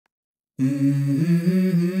Okay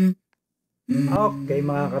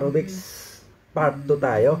mga Ka-Rubiks, part 2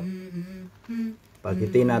 tayo. Pag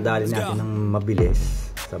itinadali natin ng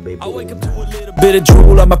mabilis, sabay buo na. Bit of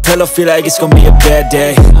drool on my pillow, feel like it's gonna be a bad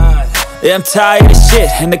day. Yeah, I'm tired of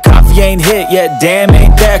shit, and the coffee ain't hit yet, damn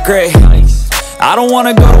ain't that great. I don't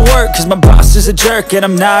wanna go to work, cause my boss is a jerk, and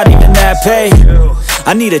I'm not even that paid.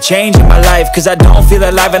 I need a change in my life, cause I don't feel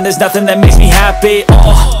alive, and there's nothing that makes me happy.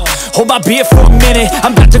 Hold my beer for a minute,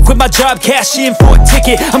 I'm about to quit my job, cash in for a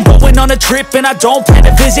ticket. I'm going on a trip and I don't plan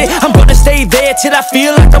to visit. I'm gonna stay there till I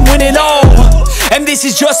feel like I'm winning, and this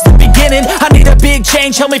is just the beginning. I need a big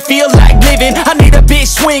change, help me feel like living. I need a big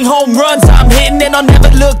swing, home runs I'm hitting, and I'll never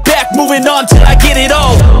look back, moving on till I get it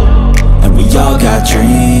all. And we all got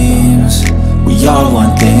dreams, we all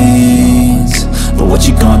want things, but what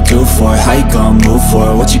you gonna do for it? How you gonna move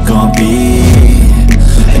for it? What you gonna be?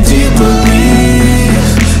 And do you believe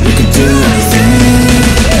you can do anything?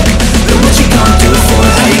 But what you gonna do for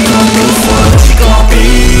it? How you gonna move for it? What you gonna be?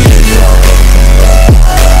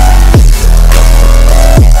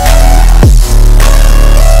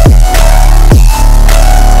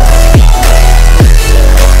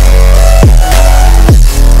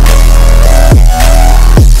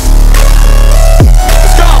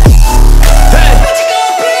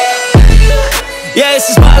 Yeah, this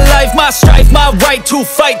is my life, my strife, my right to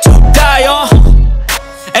fight, to die on.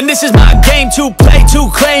 And this is my game to play, to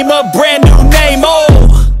claim a brand new name,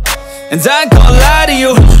 And I ain't gonna lie to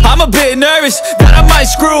you, I'm a bit nervous that I might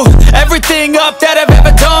screw everything up that I've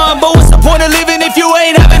ever done. But what's the point of living if you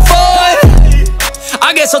ain't having fun?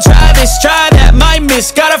 I guess I'll try this, try that, might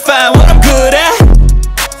miss, gotta find what I'm good at.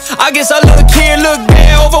 I guess I look here, look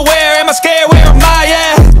there, over where am I scared, where am I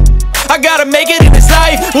at? I gotta make it in this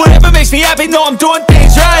life, whatever makes me happy, know I'm doing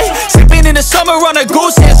things right. Sleeping in the summer on a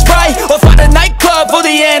goose and Sprite, or find a nightclub for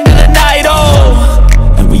the end of the night,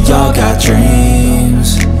 And we all got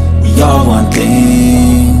dreams, we all want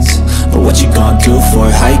things, but what you gonna do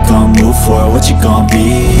for it? How you gonna move for it? What you gonna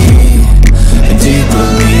be? And do you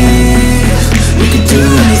believe you can do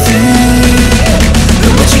anything?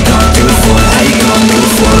 But what you gonna do for it? How you gonna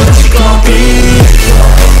move for it? What you gonna be?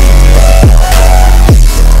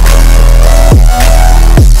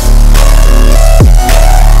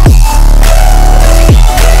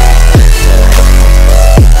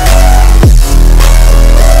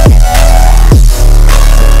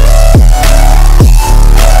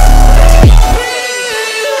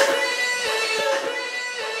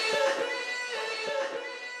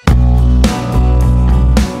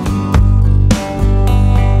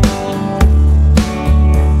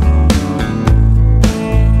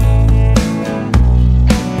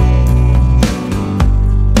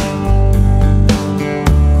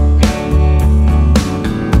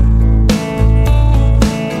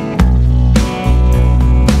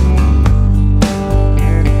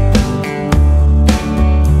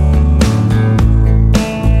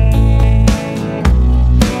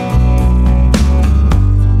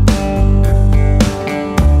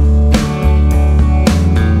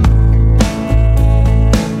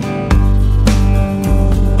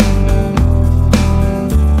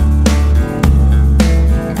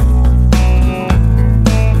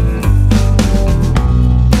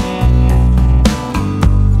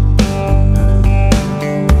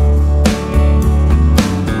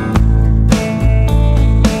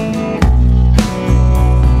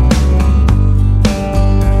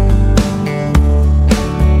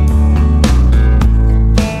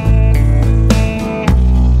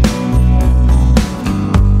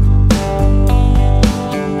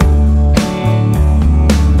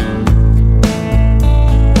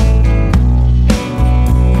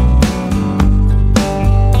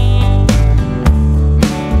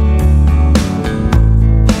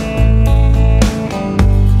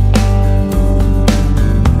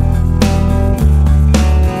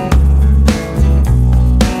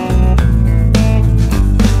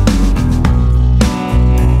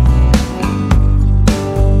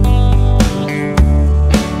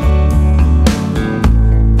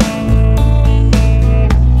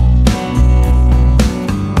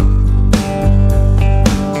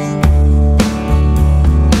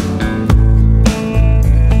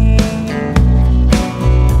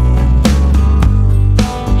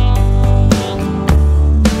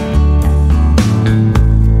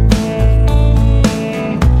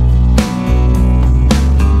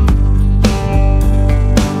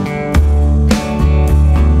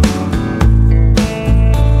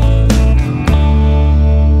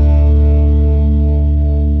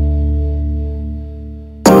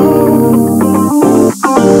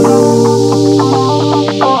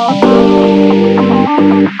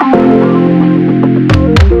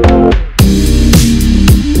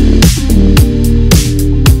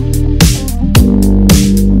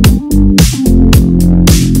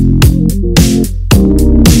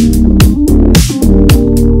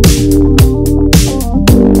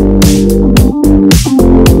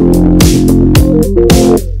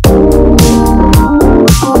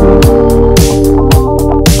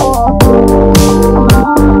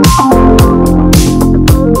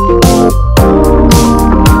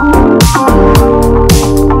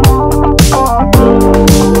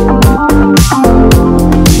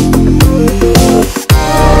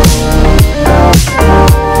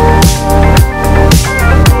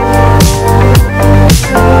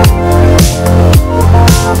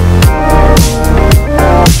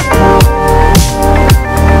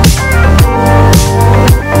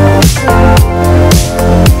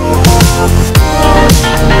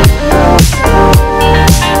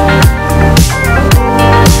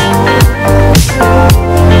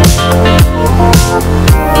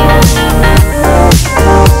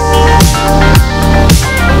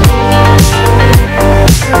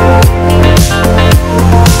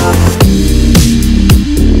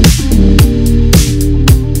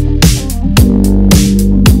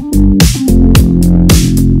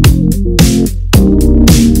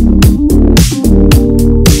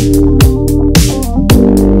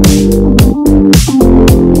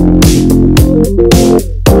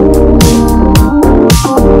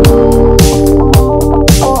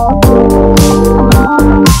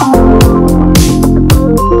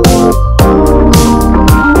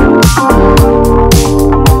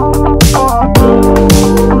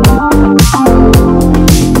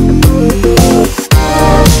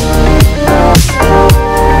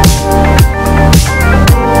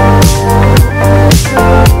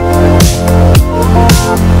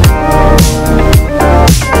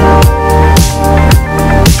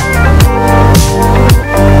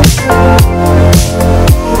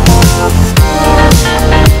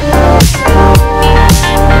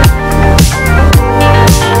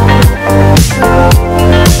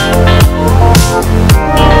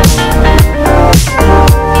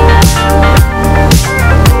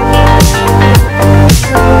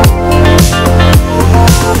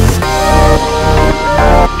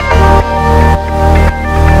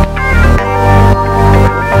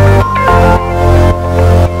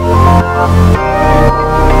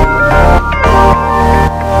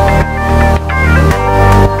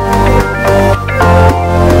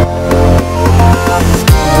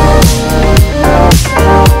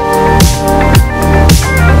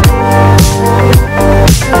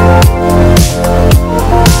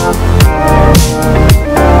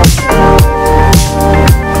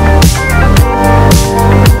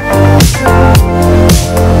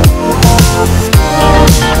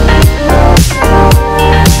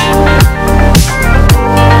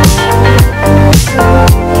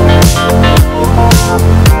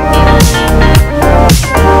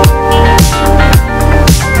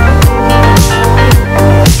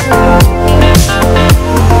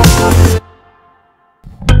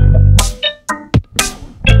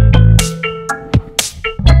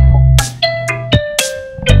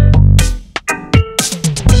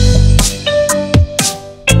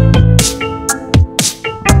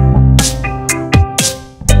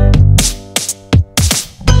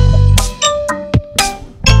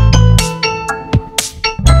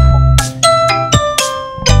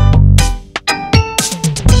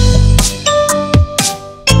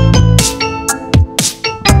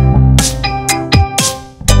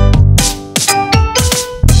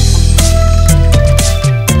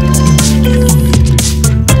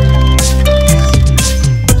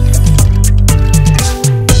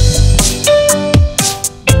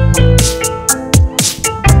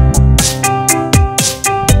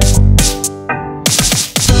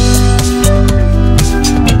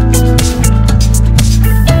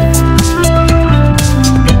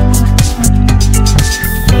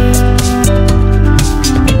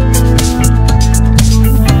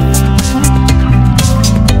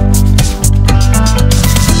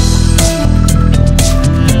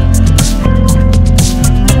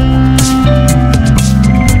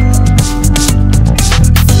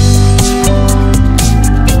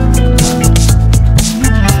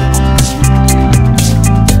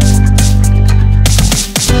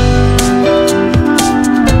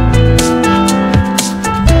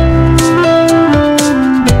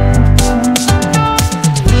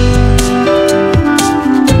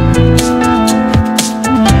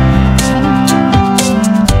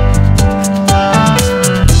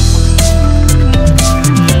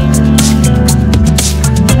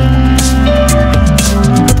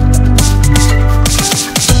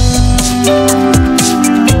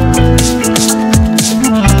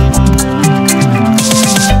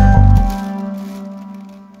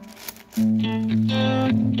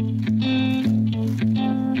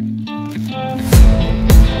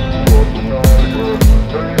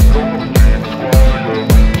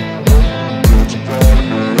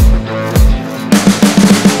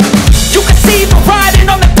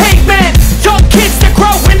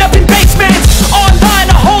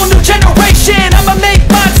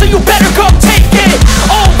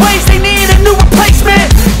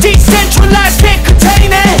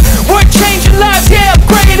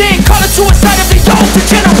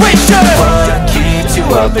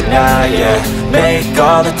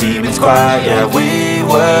 all the demons quiet. Yeah, we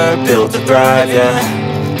were built to thrive, yeah.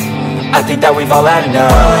 I think that we've all had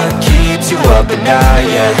enough. What keeps you up at night,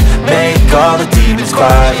 yeah. Make all the demons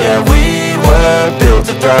quiet. Yeah, we were built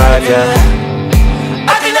to thrive, yeah.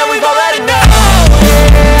 I think that we've all had enough.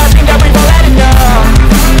 Yeah, I think that we've all had enough.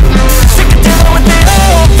 Sick of dealing with the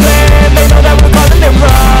old plan. They know that we're calling it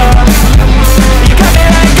wrong. You got me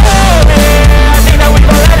like, oh yeah, I think that we've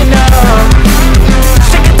all had enough.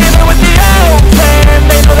 Sick of dealing with the old plan.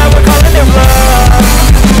 They know that we're calling it wrong.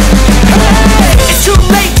 Hey, it's too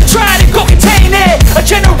late to try to go contain it. A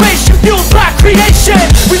generation fueled by creation.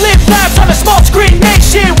 We live lives on a small screen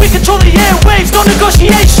nation. We control the airwaves, no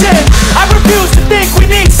negotiation. I refuse to think we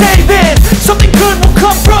need saving. Something good will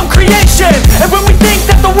come from creation. And when we think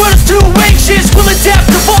that the world is too anxious, we'll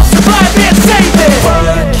adapt, evolve, survive and save it.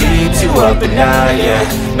 What keeps you up at night, yeah.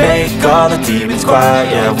 Make all the demons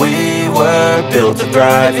quiet, yeah. We were built to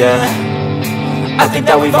thrive, yeah. I think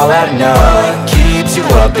that we've all had enough. What keeps you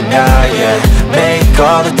up at night, yeah. Make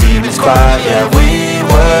all the demons quiet, yeah. We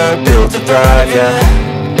were built to thrive, yeah.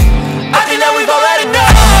 I think that we've all had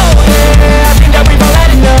enough. Yeah, I think that we've all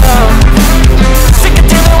had enough. Sick of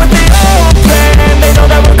dealing with the old plan. They know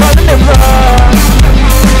that we're calling it wrong.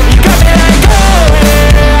 You got me like, oh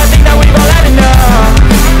yeah, I think that we've all had enough.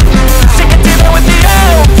 Sick of dealing with the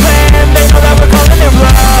old plan. They know that we're calling it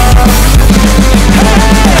wrong.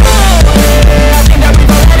 Hey, yeah, I think that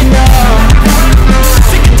we've all had enough.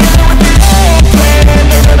 Sick of dealing with the old plan.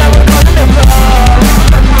 They know that we're calling it wrong.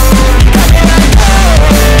 You got me like, oh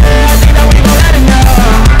yeah, I think that we've all had enough.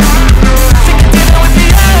 Sick of dealing with the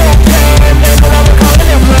old plan. They know that we're calling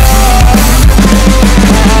it wrong.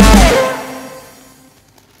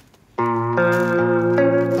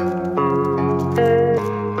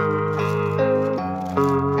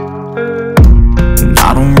 And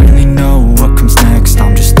I don't really know what comes next.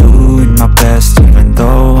 I'm just doing my best, even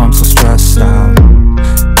though I'm so stressed out.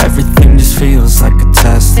 Everything just feels like a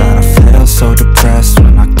test that I fail, so depressed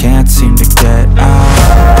when I can't seem to get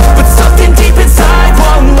out. But something deep inside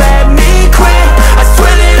won't let me quit. I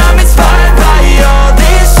swear that I'm inspired by all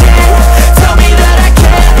this shit. Tell me that I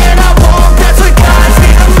can and I won't. That's what guides me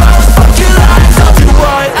the most. Fuck your lies, I'll do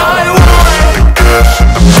what I want.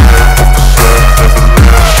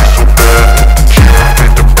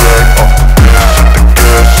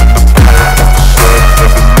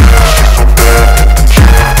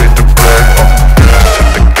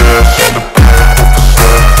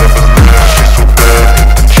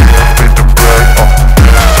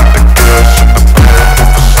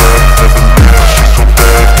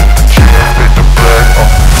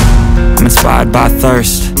 I'm inspired by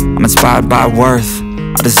thirst, I'm inspired by worth.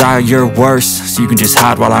 I desire your worst, so you can just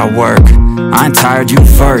hide while I work. I ain't tired, you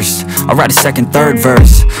first. I'll write a second, third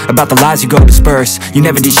verse about the lies you go disperse. You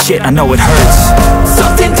never did shit, I know it hurts.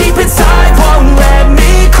 Something deep inside won't let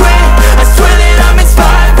me quit. I swear that I'm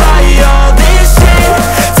inspired by all this shit.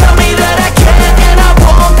 Tell me that I can and I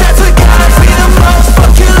won't. That's what guides me the most.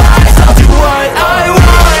 Fuck your lies, I'll do what I want.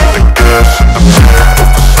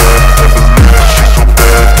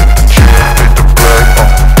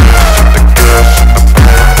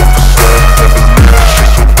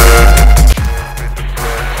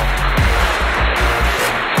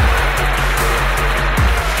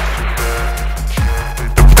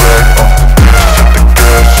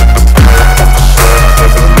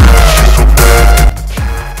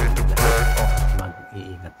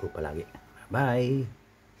 Mag-iingat po palagi. Bye!